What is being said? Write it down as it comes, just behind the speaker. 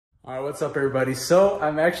All right, what's up everybody? So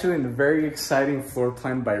I'm actually in a very exciting floor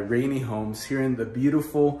plan by Rainey Homes here in the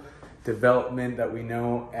beautiful development that we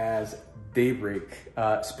know as Daybreak,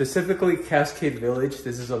 specifically Cascade Village.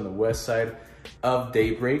 This is on the west side of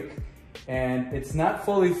Daybreak, and it's not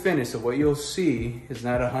fully finished. So what you'll see is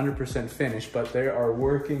not 100% finished, but they are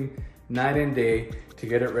working night and day to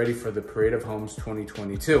get it ready for the Parade of Homes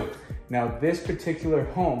 2022. Now, this particular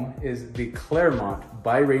home is the Clermont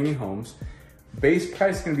by Rainey Homes. Base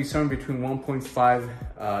price is going to be somewhere between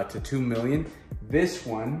 1.5 to 2 million. This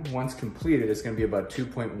one, once completed, is going to be about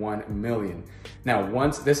 2.1 million. Now,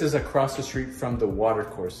 this is across the street from the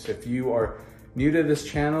Watercourse. If you are new to this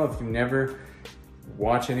channel, if you never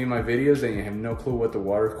watch any of my videos and you have no clue what the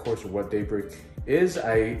Watercourse or what Daybreak is,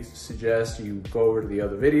 I suggest you go over to the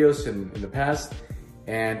other videos in the past,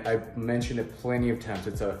 and I've mentioned it plenty of times.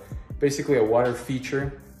 It's basically a water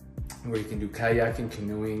feature where you can do kayaking,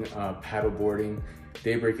 canoeing, paddle boarding.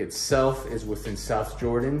 Daybreak itself is within South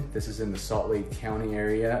Jordan. This is in the Salt Lake County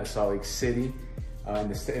area, Salt Lake City, in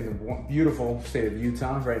the beautiful state of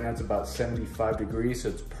Utah. Right now it's about 75 degrees, so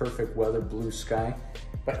it's perfect weather, blue sky.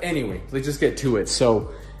 But anyway, let's just get to it.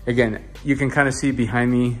 So again, you can kind of see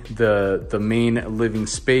behind me the main living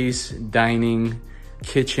space, dining,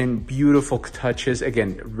 kitchen, beautiful touches.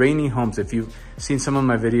 Again, Rainey Homes, if you've seen some of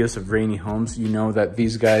my videos of Rainey Homes, you know that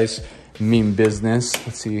these guys mean business.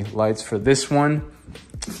 Let's see, lights for this one.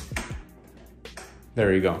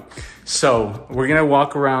 There you go. So we're gonna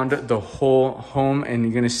walk around the whole home and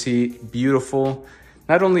you're gonna see beautiful,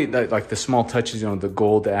 not only like the small touches, you know, the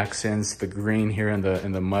gold accents, the green here in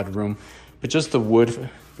the mud room, but just the wood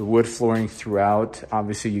flooring throughout.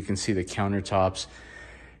 Obviously you can see the countertops.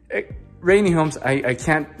 Rainey Homes, I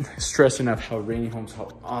can't stress enough how Rainey Homes, how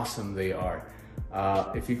awesome they are.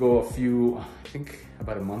 If you go I think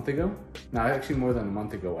about a month ago, no, actually more than a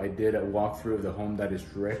month ago, I did a walkthrough of the home that is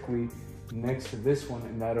directly next to this one,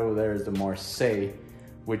 and that over there is the Marseille,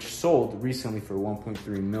 which sold recently for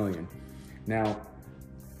 1.3 million. Now,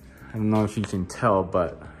 I don't know if you can tell,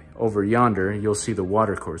 but over yonder, you'll see the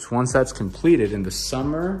Watercourse. Once that's completed in the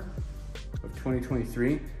summer of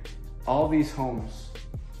 2023, all these homes,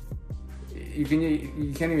 you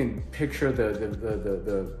can't even picture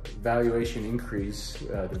the valuation increase,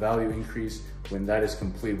 the value increase when that is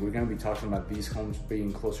complete. We're going to be talking about these homes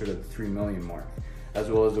being closer to the 3 million mark, as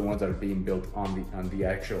well as the ones that are being built on the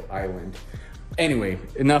actual island. Anyway,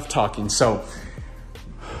 enough talking. So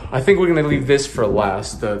I think we're going to leave this for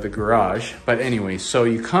last, the garage. But anyway, so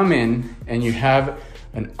you come in and you have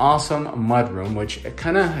an awesome mudroom, which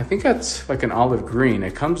I think that's like an olive green.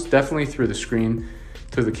 It comes definitely through the screen,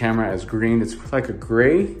 through the camera as green. It's like a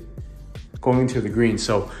gray going to the green.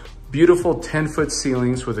 So beautiful 10-foot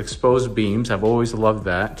ceilings with exposed beams. I've always loved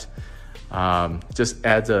that. Just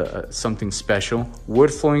adds something special.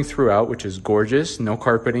 Wood flowing throughout, which is gorgeous. No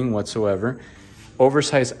carpeting whatsoever.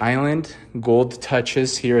 Oversized island, gold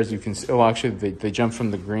touches here, as you can see. Oh, actually they jump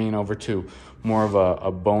from the green over to more of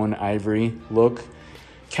a bone ivory look.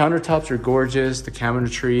 Countertops are gorgeous. The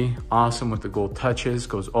cabinetry, awesome with the gold touches,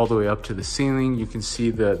 goes all the way up to the ceiling. You can see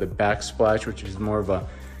the backsplash, which is more of a,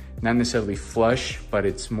 not necessarily flush, but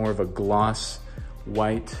it's more of a gloss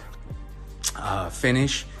white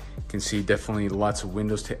finish. You can see definitely lots of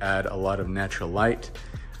windows to add a lot of natural light.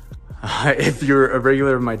 If you're a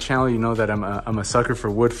regular of my channel, you know that I'm a sucker for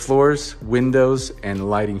wood floors, windows, and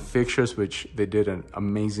lighting fixtures, which they did an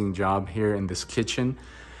amazing job here in this kitchen.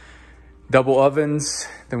 Double ovens.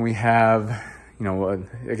 Then we have, you know,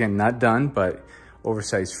 again, not done, but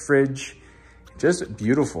oversized fridge. Just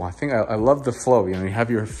beautiful. I think I love the flow. You know, you have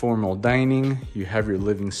your formal dining, you have your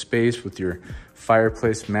living space with your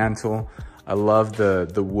fireplace mantle. I love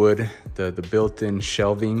the wood, the built-in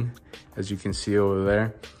shelving, as you can see over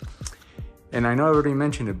there. And I know I already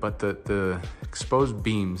mentioned it, but the exposed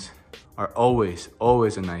beams are always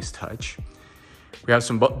a nice touch. We have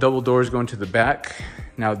some double doors going to the back.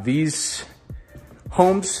 Now these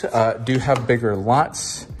homes do have bigger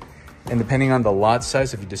lots, and depending on the lot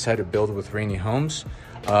size, if you decide to build with Rainey Homes,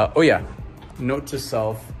 oh yeah, note to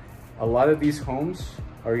self, a lot of these homes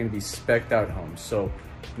are going to be spec'd out homes. So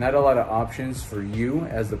not a lot of options for you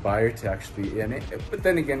as the buyer to actually be in it. But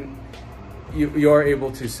then again, you are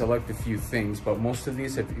able to select a few things, but most of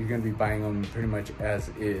these, if you're going to be buying them pretty much as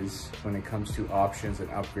is when it comes to options and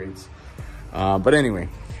upgrades. But anyway,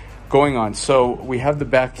 going on. So we have the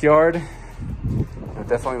backyard.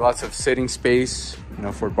 Definitely lots of sitting space, you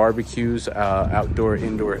know, for barbecues, outdoor,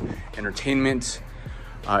 indoor entertainment.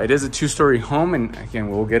 It is a 2-story home, and again,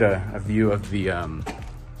 we'll get a view of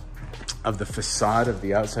the facade of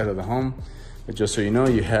the outside of the home. But just so you know,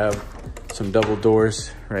 you have some double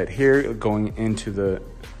doors right here going into the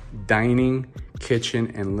dining,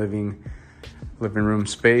 kitchen, and living room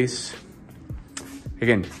space.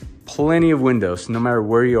 Again, plenty of windows, no matter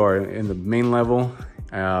where you are in the main level.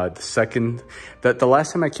 The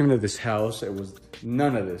last time I came to this house,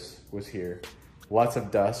 none of this was here. Lots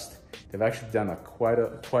of dust. They've actually done quite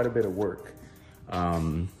a bit of work,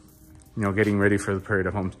 you know, getting ready for the period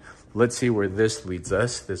of homes. Let's see where this leads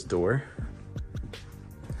us, this door.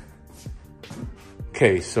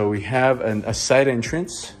 Okay, so we have a side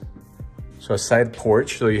entrance, so a side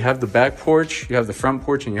porch. So you have the back porch, you have the front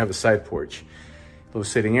porch, and you have the side porch. Little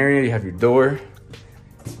sitting area, you have your door,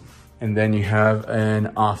 and then you have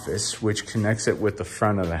an office, which connects it with the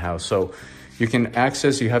front of the house. So you can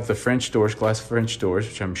access, you have the French doors, glass French doors,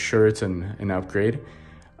 which I'm sure it's an upgrade.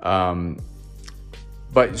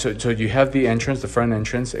 But so you have the entrance, the front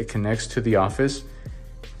entrance, it connects to the office,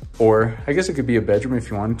 or I guess it could be a bedroom if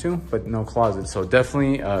you wanted to, but no closet. So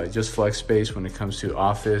definitely just flex space when it comes to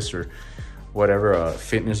office or whatever, a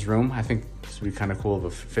fitness room. I think this would be kind of cool of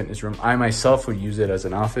a fitness room. I myself would use it as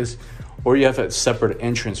an office, or you have a separate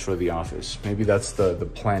entrance for the office. Maybe that's the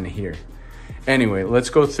plan here. Anyway, let's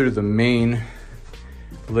go through the main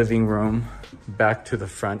living room back to the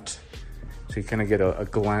front, so you kind of get a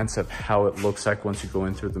glance of how it looks like once you go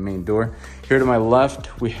in through the main door. Here to my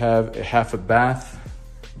left, we have a half bath.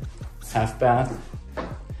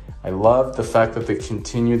 I love the fact that they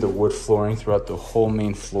continue the wood flooring throughout the whole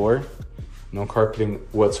main floor. No carpeting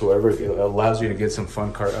whatsoever. It allows you to get some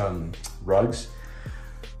fun rugs.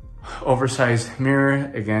 Oversized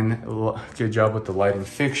mirror, again, good job with the lighting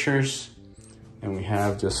fixtures. And we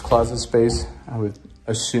have just closet space, I would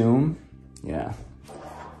assume, yeah.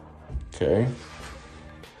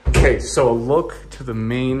 Okay, so a look to the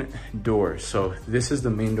main door. So this is the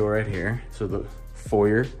main door right here. So the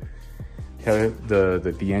foyer,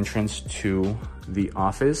 the entrance to the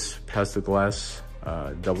office, past the glass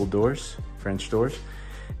double doors, French doors.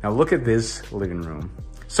 Now look at this living room.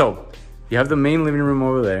 So you have the main living room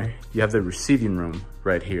over there. You have the receiving room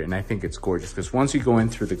right here. And I think it's gorgeous because once you go in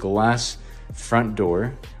through the glass front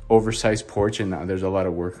door, oversized porch, and there's a lot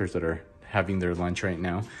of workers that are having their lunch right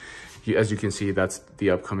now. As you can see, that's the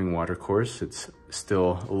upcoming Watercourse. It's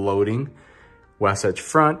still loading. Wasatch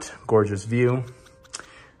Front, gorgeous view.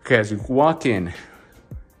 Okay, as you walk in,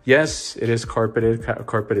 yes, it is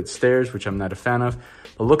carpeted stairs, which I'm not a fan of,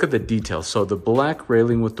 but look at the details. So the black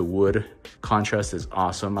railing with the wood contrast is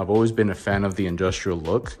awesome. I've always been a fan of the industrial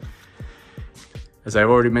look. As I've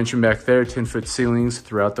already mentioned back there, 10-foot ceilings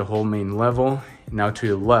throughout the whole main level. Now to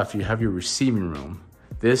your left, you have your receiving room.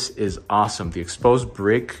 This is awesome. The exposed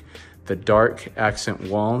brick, the dark accent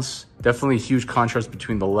walls, definitely a huge contrast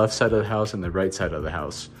between the left side of the house and the right side of the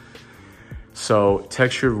house. So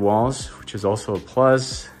textured walls, which is also a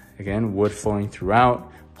plus. Again, wood flooring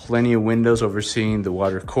throughout, plenty of windows overseeing the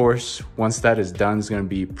Watercourse. Once that is done, it's gonna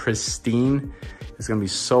be pristine. It's gonna be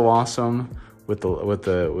so awesome with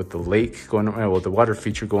the lake going, well, the water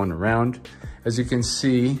feature going around. As you can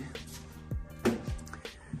see,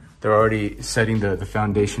 they're already setting the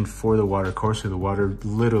foundation for the Watercourse, so the water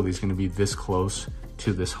literally is gonna be this close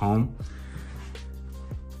to this home.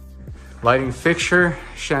 Lighting fixture,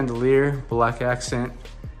 chandelier, black accent.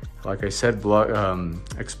 Like I said,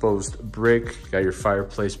 exposed brick, you got your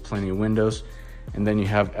fireplace, plenty of windows. And then you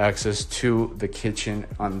have access to the kitchen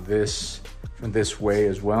on this way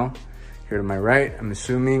as well. Here to my right, I'm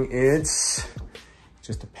assuming it's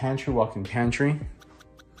just a pantry, walk-in pantry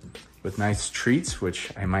with nice treats,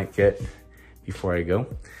 which I might get before I go.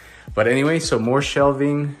 But anyway, so more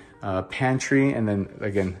shelving, pantry, and then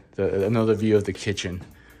again, another view of the kitchen.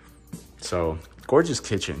 So gorgeous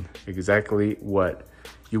kitchen, exactly what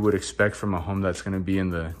you would expect from a home that's gonna be in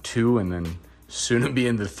the 2 and then soon to be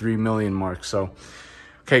in the 3 million mark. So,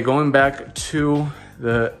 okay, going back to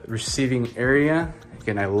the receiving area.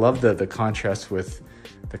 Again, I love the contrast with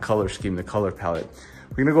the color scheme, the color palette.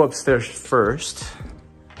 We're gonna go upstairs first.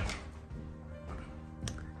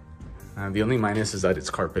 The only minus is that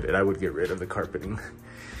it's carpeted. I would get rid of the carpeting.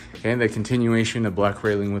 And the continuation of black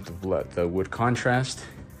railing with the wood contrast.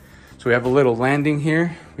 So we have a little landing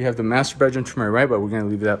here. We have the master bedroom to my right, but we're gonna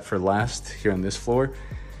leave that for last here on this floor.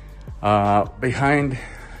 Behind,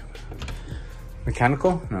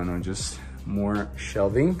 mechanical? No, just more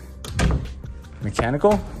shelving.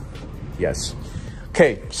 Mechanical? Yes.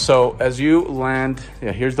 Okay, so as you land,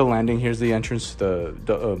 yeah, here's the landing, here's the entrance,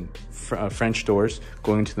 the French doors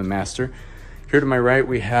going to the master. Here to my right,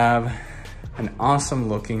 we have an awesome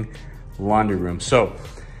looking laundry room. So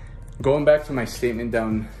going back to my statement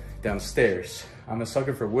downstairs, I'm a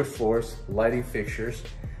sucker for wood floors, lighting fixtures,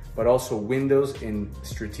 but also windows in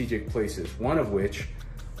strategic places, one of which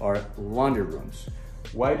are laundry rooms.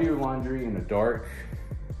 Why do your laundry in a dark,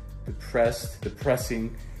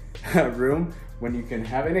 depressing room when you can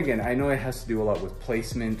have it? And again, I know it has to do a lot with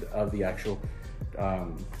placement of the actual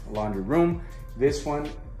laundry room. This one,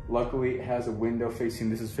 luckily, has a window facing,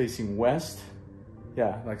 this is facing west.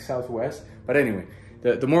 Yeah, like southwest. But anyway,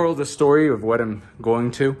 the moral of the story of what I'm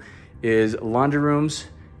going to is laundry rooms,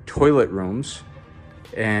 toilet rooms,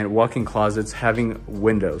 and walk-in closets having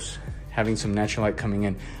windows, having some natural light coming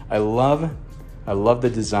in. I love the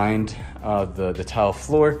design of the tile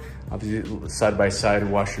floor, obviously side-by-side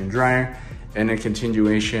washer and dryer, and a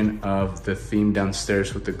continuation of the theme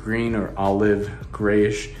downstairs with the green or olive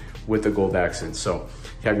grayish with the gold accents. So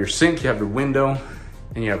you have your sink, you have the window,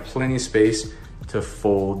 and you have plenty of space to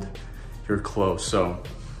fold your clothes. So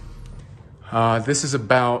this is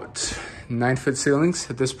about 9-foot ceilings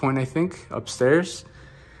at this point, I think, upstairs.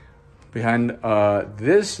 Behind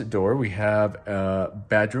this door, we have a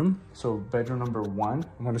bedroom. So bedroom number 1,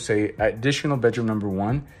 I'm gonna say additional bedroom number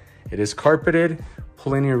 1. It is carpeted,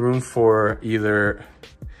 plenty of room for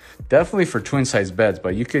definitely for twin size beds,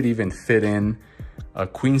 but you could even fit in a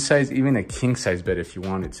queen size, even a king size bed if you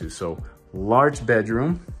wanted to. So large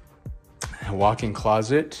bedroom, a walk-in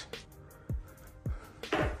closet,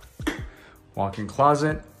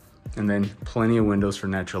 and then plenty of windows for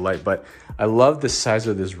natural light. But I love the size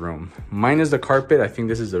of this room. Minus the carpet, I think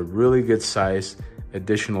this is a really good size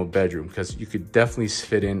additional bedroom because you could definitely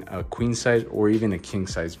fit in a queen size or even a king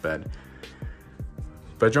size bed.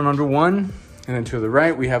 Bedroom number 1, and then to the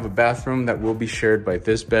right, we have a bathroom that will be shared by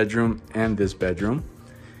this bedroom and this bedroom.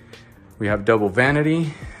 We have double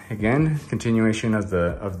vanity. Again, continuation of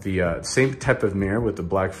the same type of mirror with the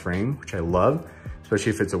black frame, which I love,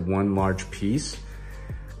 especially if it's a one large piece.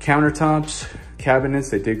 Countertops, cabinets,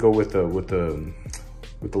 they did go with the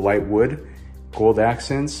light wood, gold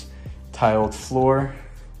accents, tiled floor,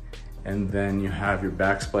 and then you have your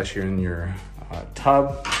backsplash here in your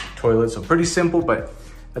tub, toilet. So pretty simple, but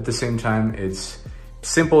at the same time, it's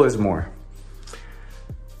simple is more.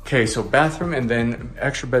 Okay, so bathroom, and then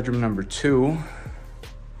extra bedroom number 2,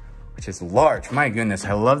 which is large. My goodness,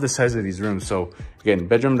 I love the size of these rooms. So again,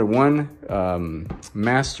 bedroom number 1,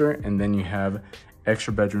 master, and then you have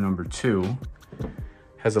extra bedroom number 2.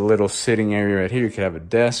 Has a little sitting area right here. You could have a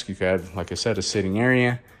desk, you could have, like I said, a sitting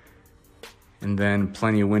area, and then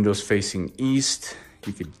plenty of windows facing east.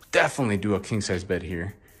 You could definitely do a king size bed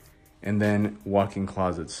here, and then walk-in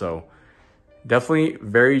closet. So definitely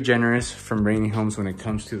very generous from Rainey Homes when it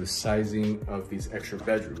comes to the sizing of these extra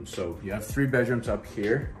bedrooms. So you have 3 bedrooms up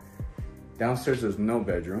here. Downstairs, there's no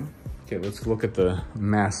bedroom. Okay, let's look at the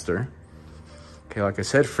master. Okay, like I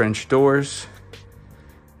said, French doors.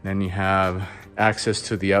 Then you have access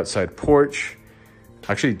to the outside porch.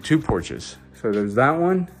 Actually, 2 porches. So there's that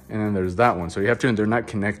one, and then there's that one. So you have to, and they're not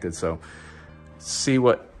connected. So let's see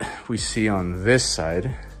what we see on this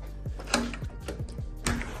side.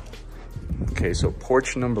 Okay, so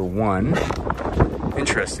porch number 1.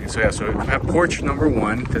 Interesting. So yeah, so we have porch number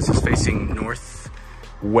 1. This is facing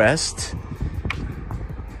northwest.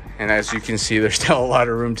 And as you can see, there's still a lot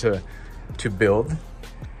of room to build.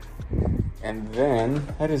 And then,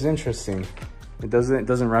 that is interesting. It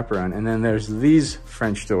doesn't wrap around. And then there's these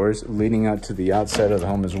French doors leading out to the outside of the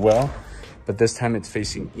home as well. But this time it's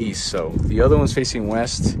facing east. So the other one's facing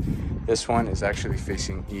west. This one is actually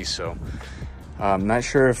facing east. So I'm not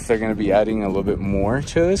sure if they're gonna be adding a little bit more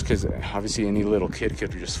to this, because obviously any little kid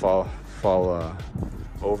could just fall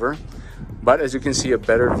over. But as you can see, a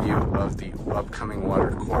better view of the upcoming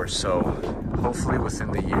Watercourse. So hopefully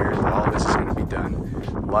within the year, all of this is gonna be done.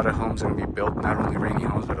 A lot of homes are gonna be built, not only Rainey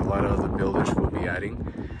Homes, but a lot of other builders will be adding.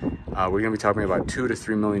 We're gonna be talking about $2 to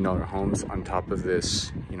 $3 million homes on top of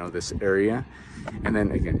this, this area. And then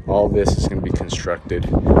again, all this is gonna be constructed.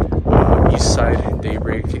 East side,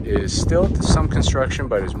 Daybreak is still some construction,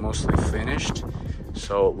 but is mostly finished.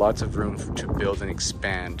 So lots of room to build and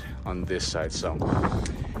expand on this side. So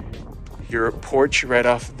your porch right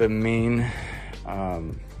off the main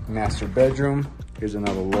master bedroom. Here's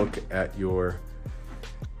another look at your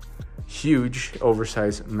huge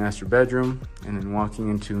oversized master bedroom, and then walking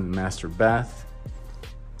into the master bath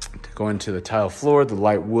to go into the tile floor, the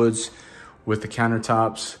light woods with the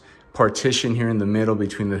countertops, partition here in the middle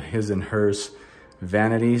between the his and hers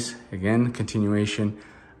vanities. Again, continuation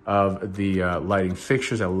of the lighting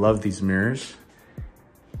fixtures. I love these mirrors.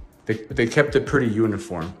 They kept it pretty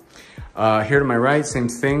uniform. Here to my right, same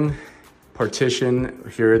thing.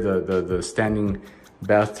 Partition here, the standing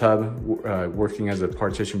bathtub working as a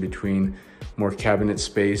partition between more cabinet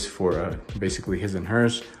space for basically his and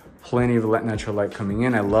hers. Plenty of natural light coming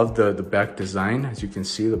in. I love the back design. As you can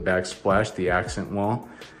see, the backsplash, the accent wall.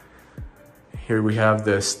 Here we have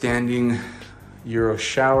the standing Euro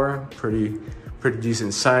shower, pretty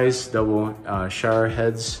decent size, double shower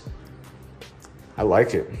heads. I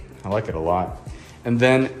like it a lot. And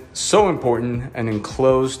then, so important, an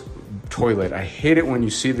enclosed toilet. I hate it when you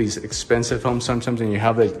see these expensive homes sometimes and you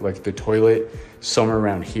have like the toilet somewhere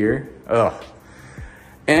around here. Ugh.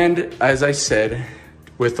 And as I said,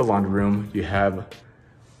 with the laundry room, you have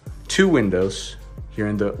 2 windows here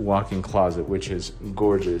in the walk-in closet, which is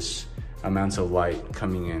gorgeous amounts of light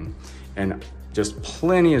coming in, and just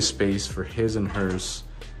plenty of space for his and hers.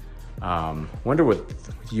 Wonder what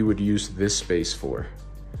you would use this space for.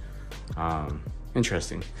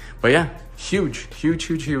 Interesting. But yeah,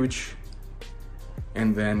 huge.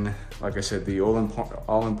 And then, like I said, the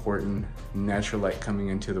all-important natural light coming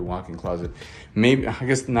into the walk-in closet. Maybe, I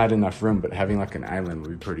guess not enough room, but having like an island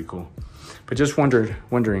would be pretty cool. But just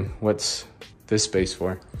wondering what's this space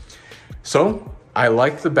for. So I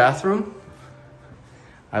like the bathroom.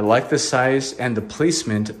 I like the size and the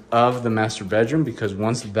placement of the master bedroom, because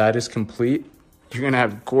once that is complete, you're gonna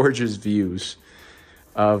have gorgeous views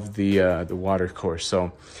of the watercourse.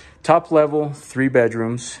 So top level, 3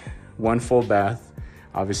 bedrooms, 1 full bath,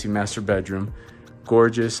 obviously master bedroom,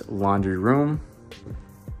 gorgeous laundry room.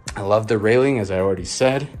 I love the railing, as I already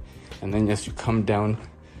said. And then yes, you come down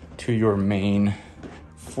to your main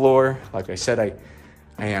floor. Like I said, I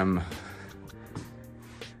don't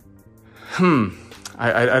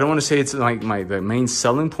want to say it's like the main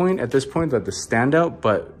selling point at this point, but the standout,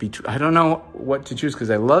 but I don't know what to choose, because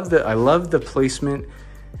I love the placement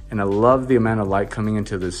and I love the amount of light coming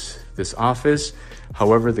into this office.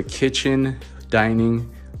 However, the kitchen, dining,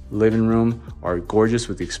 living room are gorgeous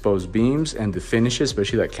with the exposed beams and the finishes,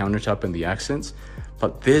 especially that countertop and the accents.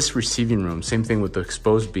 But this receiving room, same thing with the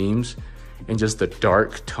exposed beams and just the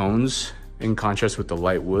dark tones in contrast with the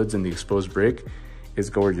light woods and the exposed brick, is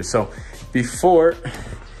gorgeous. So before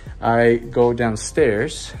I go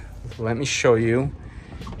downstairs, let me show you.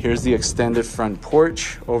 Here's the extended front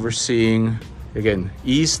porch overseeing, again,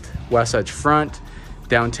 east, west edge front,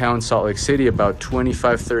 downtown Salt Lake City, about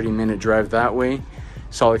 25-30 minute drive that way.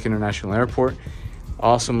 Salt Lake International Airport.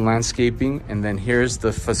 Awesome landscaping. And then here's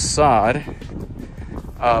the facade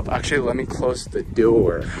of, actually, let me close the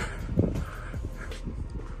door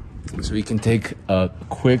so we can take a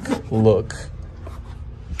quick look.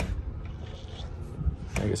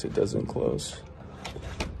 I guess it doesn't close.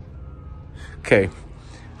 Okay,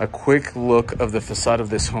 a quick look of the facade of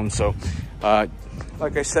this home. So,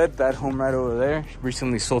 like I said, that home right over there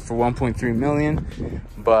recently sold for 1.3 million.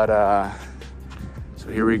 But so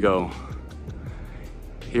here we go.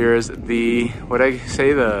 Here's the, what it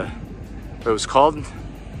was called? I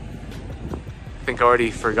think I already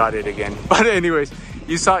forgot it again. But anyways,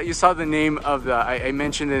 you saw the name of the, I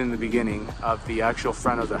mentioned it in the beginning, of the actual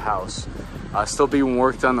front of the house. Still being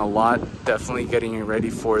worked on a lot. Definitely getting it ready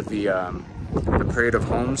for the parade of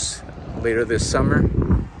homes later this summer.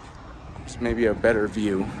 Just maybe a better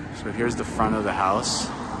view. So here's the front of the house.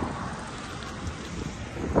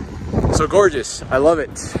 So gorgeous, I love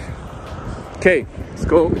it. Okay, let's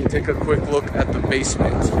go and take a quick look at the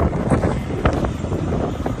basement.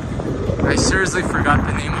 I seriously forgot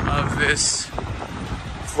the name of this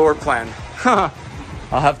floor plan.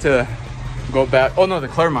 I'll have to go back. Oh no, the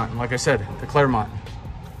Clermont, like I said, the Clermont.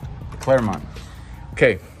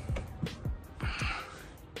 Okay.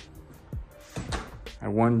 I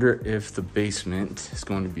wonder if the basement is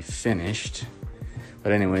going to be finished.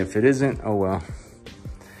 But anyway, if it isn't, oh well.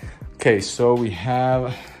 Okay, so we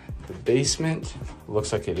have the basement.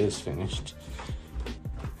 Looks like it is finished.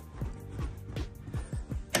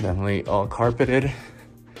 Definitely all carpeted.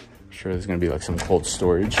 I'm sure there's gonna be like some cold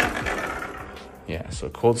storage. Yeah, so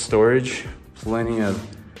cold storage, plenty of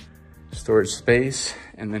storage space.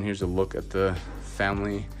 And then here's a look at the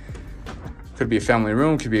family. Could be a family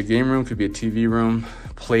room, could be a game room, could be a TV room,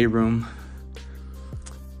 playroom.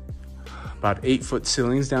 About 8-foot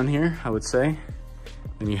ceilings down here, I would say.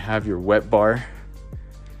 Then you have your wet bar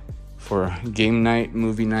for game night,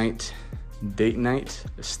 movie night, date night,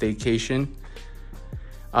 a staycation.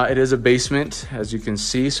 It is a basement, as you can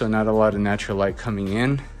see, so not a lot of natural light coming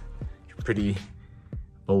in. You're pretty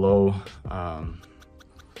below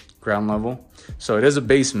ground level. So it is a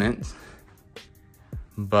basement,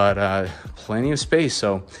 but plenty of space.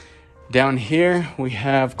 So down here we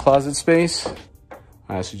have closet space.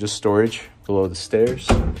 So just storage below the stairs.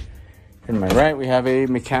 Here to my right, we have a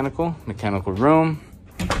mechanical room.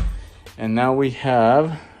 And now we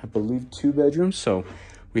have, I believe, 2 bedrooms. So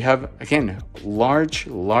we have, again, large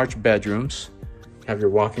bedrooms. You have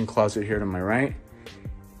your walk-in closet here to my right.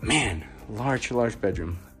 Man, large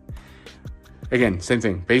bedroom. again, same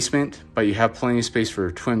thing, basement, but you have plenty of space for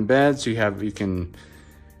twin beds.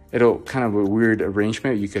 It'll kind of a weird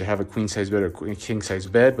arrangement. You could have a queen size bed or a king size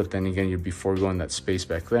bed, but then again, you'd be foregoing that space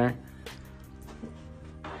back there.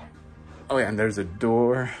 Oh yeah, and there's a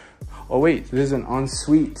door. Oh wait, there's an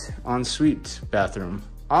ensuite bathroom.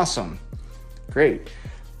 Awesome, great.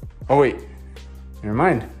 Oh wait, never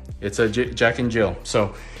mind. It's a Jack and Jill.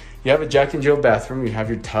 So you have a Jack and Jill bathroom. You have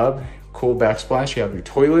your tub, cool backsplash. You have your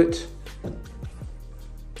toilet.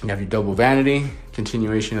 You have your double vanity,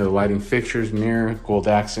 continuation of the lighting fixtures, mirror, gold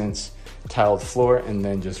accents, tiled floor, and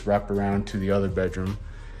then just wrap around to the other bedroom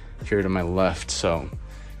here to my left. So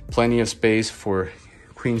plenty of space for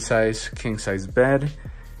queen size, king size bed.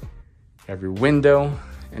 You have your window,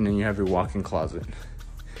 and then you have your walk-in closet.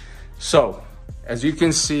 So as you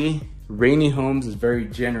can see, Rainey Homes is very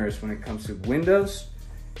generous when it comes to windows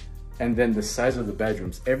and then the size of the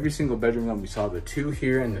bedrooms. Every single bedroom that we saw, the 2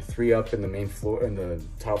 here and the 3 up in the main floor, in the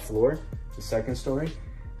top floor, the second story,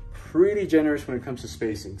 pretty generous when it comes to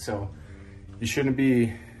spacing. So you shouldn't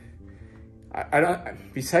be, I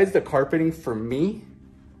don't, besides the carpeting, for me,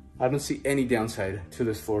 I don't see any downside to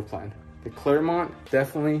this floor plan. The Clermont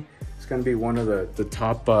definitely is gonna be one of the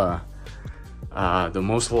top, the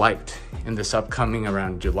most liked in this upcoming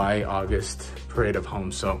around July, August parade of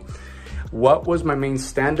homes. So what was my main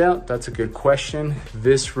standout? That's a good question.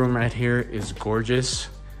 This room right here is gorgeous.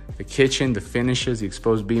 The kitchen, the finishes, the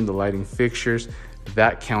exposed beam, the lighting fixtures,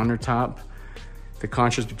 that countertop, the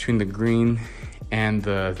contrast between the green and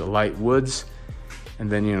the light woods. And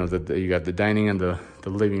then, you know, you got the dining and the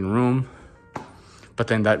living room. But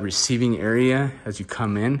then that receiving area as you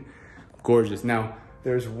come in, gorgeous. Now,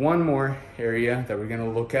 there's one more area that we're gonna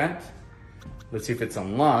look at. Let's see if it's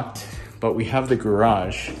unlocked, but we have the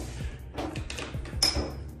garage.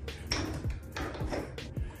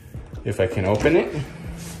 If I can open it.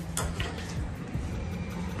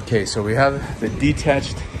 Okay, so we have the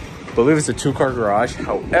detached, I believe it's a 2-car garage.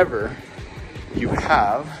 However, you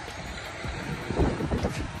have,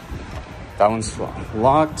 that one's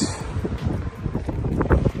locked.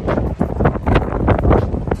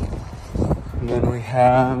 And then we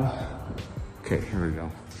have, okay, here we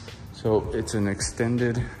go. So it's an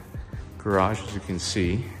extended garage, as you can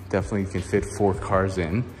see. Definitely can fit 4 cars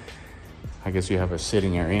in. I guess you have a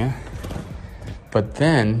sitting area. But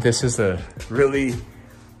then this is a really,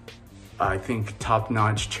 I think,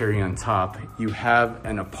 top-notch cherry on top. You have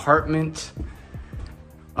an apartment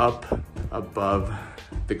up above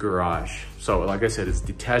the garage. So like I said, it's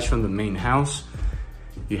detached from the main house.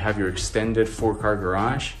 You have your extended 4-car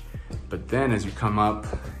garage. But then as you come up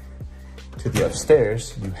to the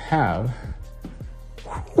upstairs, you have,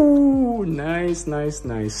 ooh, nice, nice,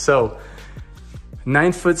 nice. So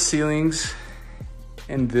 9-foot ceilings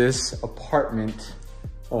in this apartment.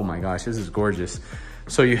 Oh my gosh, this is gorgeous.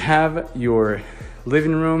 So you have your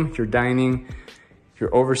living room, your dining,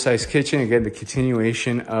 your oversized kitchen. Again, the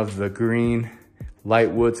continuation of the green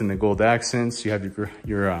light woods and the gold accents. You have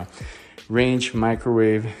your range,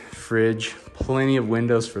 microwave, fridge, plenty of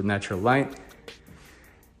windows for natural light.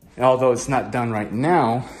 And although it's not done right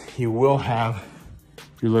now, you will have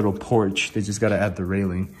your little porch. They just got to add the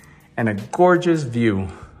railing and a gorgeous view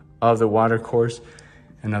of the watercourse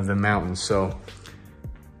and of the mountains. So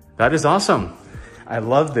that is awesome. I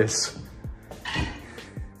love this. I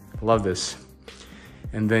love this.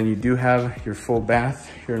 And then you do have your full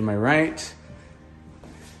bath here on my right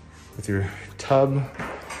with your tub,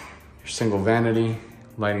 your single vanity,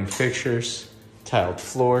 lighting fixtures, tiled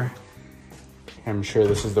floor. I'm sure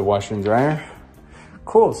this is the washer and dryer.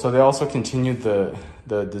 Cool, so they also continued the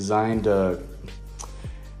designed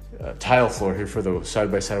tile floor here for the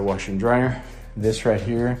side-by-side washer and dryer. This right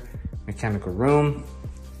here, mechanical room.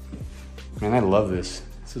 Man, I love this.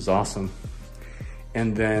 This is awesome.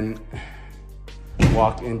 And then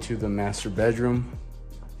walk into the master bedroom.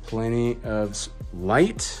 Plenty of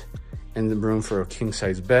light and the room for a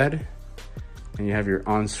king-size bed. And you have your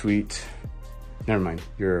ensuite, never mind,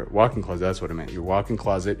 your walk-in closet, that's what I meant. Your walk-in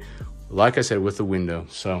closet, like I said, with the window.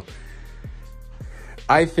 So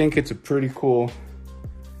I think it's a pretty cool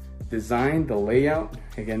design, the layout.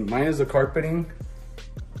 Again, mine is the carpeting.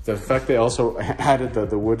 The fact they also added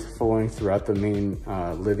the wood flooring throughout the main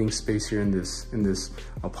living space here in this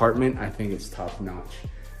apartment, I think it's top notch.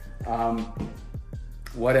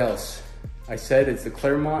 What else? I said it's the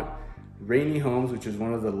Clermont Rainey Homes, which is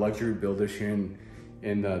one of the luxury builders here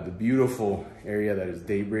in the beautiful area that is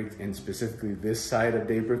Daybreak, and specifically this side of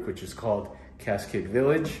Daybreak, which is called Cascade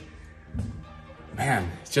Village. Man,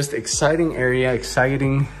 it's just exciting area,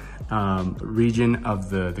 exciting region of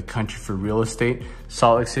the country for real estate.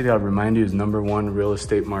 Salt Lake City, I'll remind you, is #1 real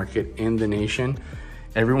estate market in the nation.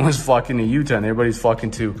 Everyone's flocking to Utah and everybody's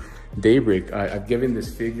flocking to Daybreak. I've given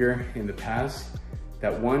this figure in the past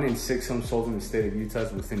that 1 in 6 homes sold in the state of Utah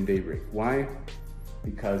is within Daybreak. Why?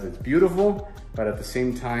 Because it's beautiful, but at the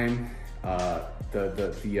same time,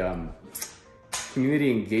 the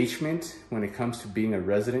community engagement when it comes to being a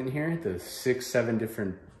resident here, the 6, 7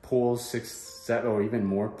 different pools, 6, 7, or even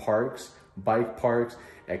more parks, bike parks,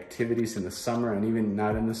 activities in the summer and even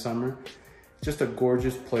not in the summer. Just a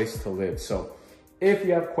gorgeous place to live. So if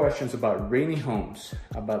you have questions about Rainey Homes,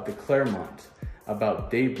 about the Clermont,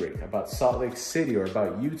 about Daybreak, about Salt Lake City, or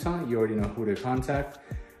about Utah, you already know who to contact.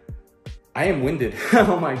 I am winded.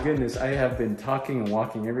 Oh my goodness, I have been talking and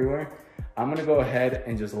walking everywhere. I'm gonna go ahead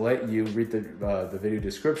and just let you read the video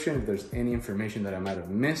description if there's any information that I might have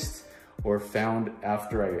missed or found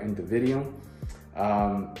after I end the video.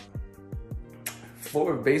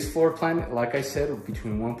 Base floor plan, like I said,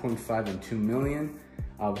 between 1.5 and 2 million,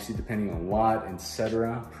 obviously depending on lot,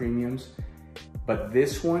 etc., premiums. But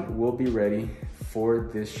this one will be ready for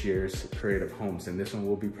this year's parade of homes, and this one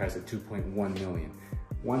will be priced at 2.1 million.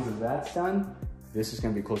 Once that's done, this is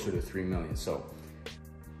gonna be closer to 3 million. So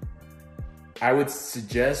I would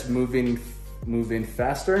suggest move in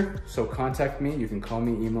faster. So contact me. You can call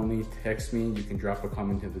me, email me, text me. You can drop a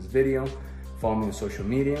comment in this video. Follow me on social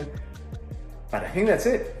media. But I think that's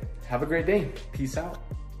it. Have a great day. Peace out.